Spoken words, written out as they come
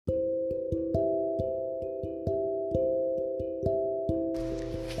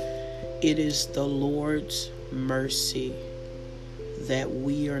It is the Lord's mercy that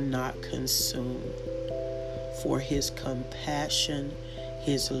we are not consumed, for his compassion,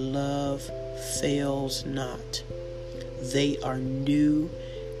 his love fails not. They are new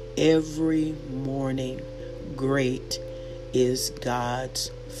every morning. Great is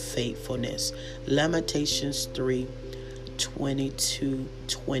God's faithfulness. Lamentations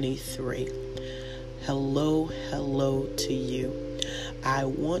 3:22-23. Hello to you. I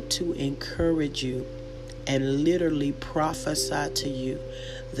want to encourage you and literally prophesy to you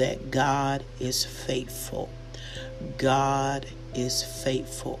that God is faithful. God is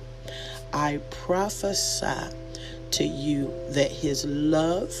faithful. I prophesy to you that his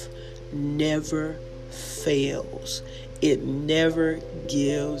love never fails. It never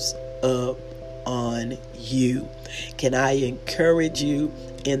gives up on you. Can I encourage you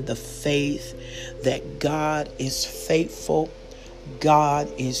in the faith that God is faithful, God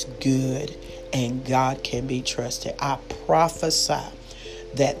is good, and God can be trusted? I prophesy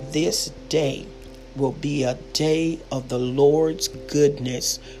that this day will be a day of the Lord's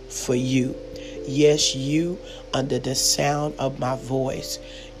goodness for you. Yes, you, under the sound of my voice,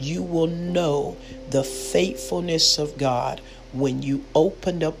 you will know the faithfulness of God. When you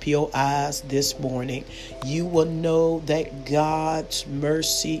opened up your eyes this morning, you will know that God's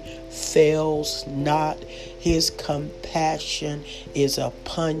mercy fails not. His compassion is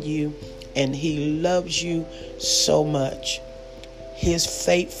upon you, and he loves you so much. His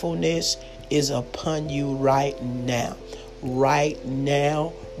faithfulness is upon you right now. Right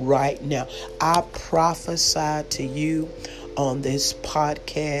now. I prophesy to you on this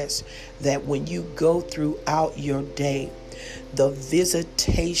podcast that when you go throughout your day, the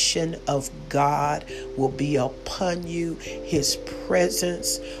visitation of God will be upon you. His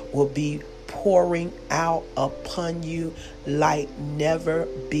presence will be pouring out upon you like never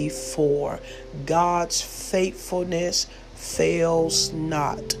before. God's faithfulness fails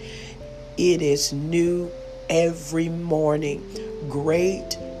not. It is new every morning.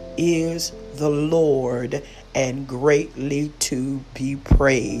 Great is the Lord and greatly to be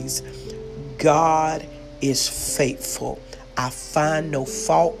praised. God is faithful. I find no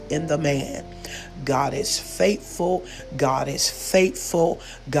fault in the man. God is faithful. God is faithful.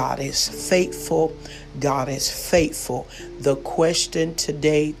 God is faithful. God is faithful. The question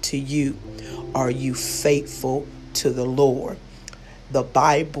today to you, are you faithful to the Lord? The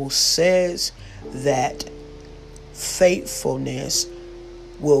Bible says that faithfulness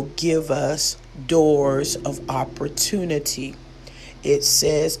will give us doors of opportunity. It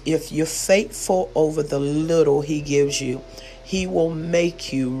says, if you're faithful over the little he gives you, he will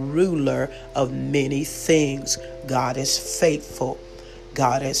make you ruler of many things. God is faithful.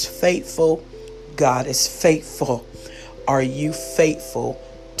 God is faithful. God is faithful. Are you faithful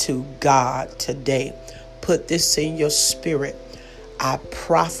to God today? Put this in your spirit. I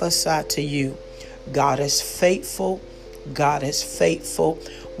prophesy to you. God is faithful. God is faithful.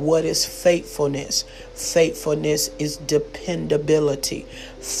 What is faithfulness? Faithfulness is dependability.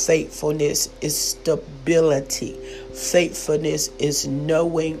 Faithfulness is stability. Faithfulness is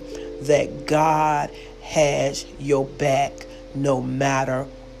knowing that God has your back no matter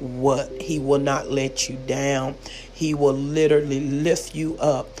what. He will not let you down. He will literally lift you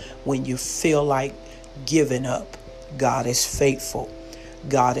up when you feel like giving up. God is faithful.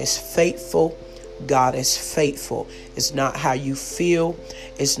 God is faithful. God is faithful. It's not how you feel.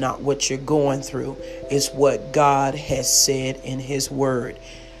 It's not what you're going through. It's what God has said in his word.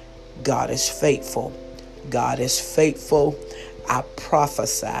 God is faithful. God is faithful. I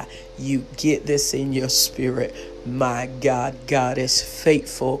prophesy you get this in your spirit. My God, God is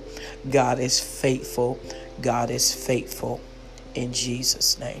faithful. God is faithful. God is faithful. In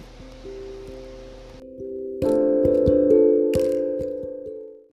Jesus' name.